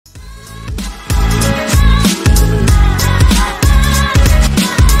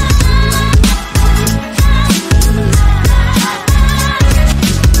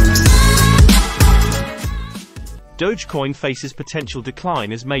Dogecoin faces potential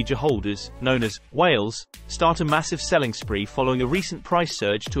decline as major holders, known as whales, start a massive selling spree following a recent price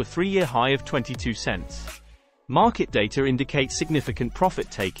surge to a 3-year high of 22 cents. Market data indicates significant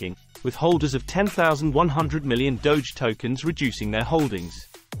profit-taking, with holders of 10,100 million Doge tokens reducing their holdings.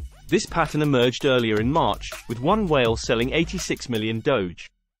 This pattern emerged earlier in March, with one whale selling 86 million Doge.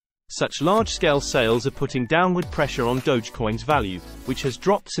 Such large-scale sales are putting downward pressure on Dogecoin's value, which has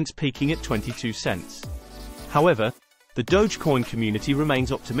dropped since peaking at 22 cents. However, the Dogecoin community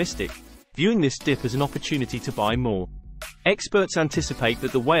remains optimistic, viewing this dip as an opportunity to buy more. Experts anticipate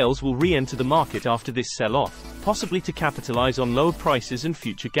that the whales will re-enter the market after this sell-off, possibly to capitalize on lower prices and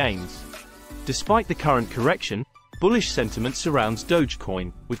future gains. Despite the current correction, bullish sentiment surrounds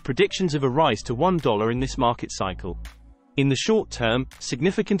Dogecoin, with predictions of a rise to $1 in this market cycle. In the short term,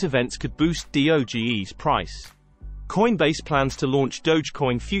 significant events could boost DOGE's price. Coinbase plans to launch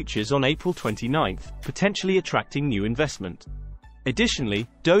Dogecoin futures on April 29, potentially attracting new investment. Additionally,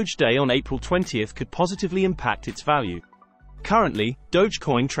 Doge Day on April 20 could positively impact its value. Currently,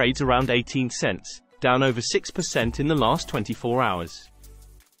 Dogecoin trades around 18 cents, down over 6% in the last 24 hours.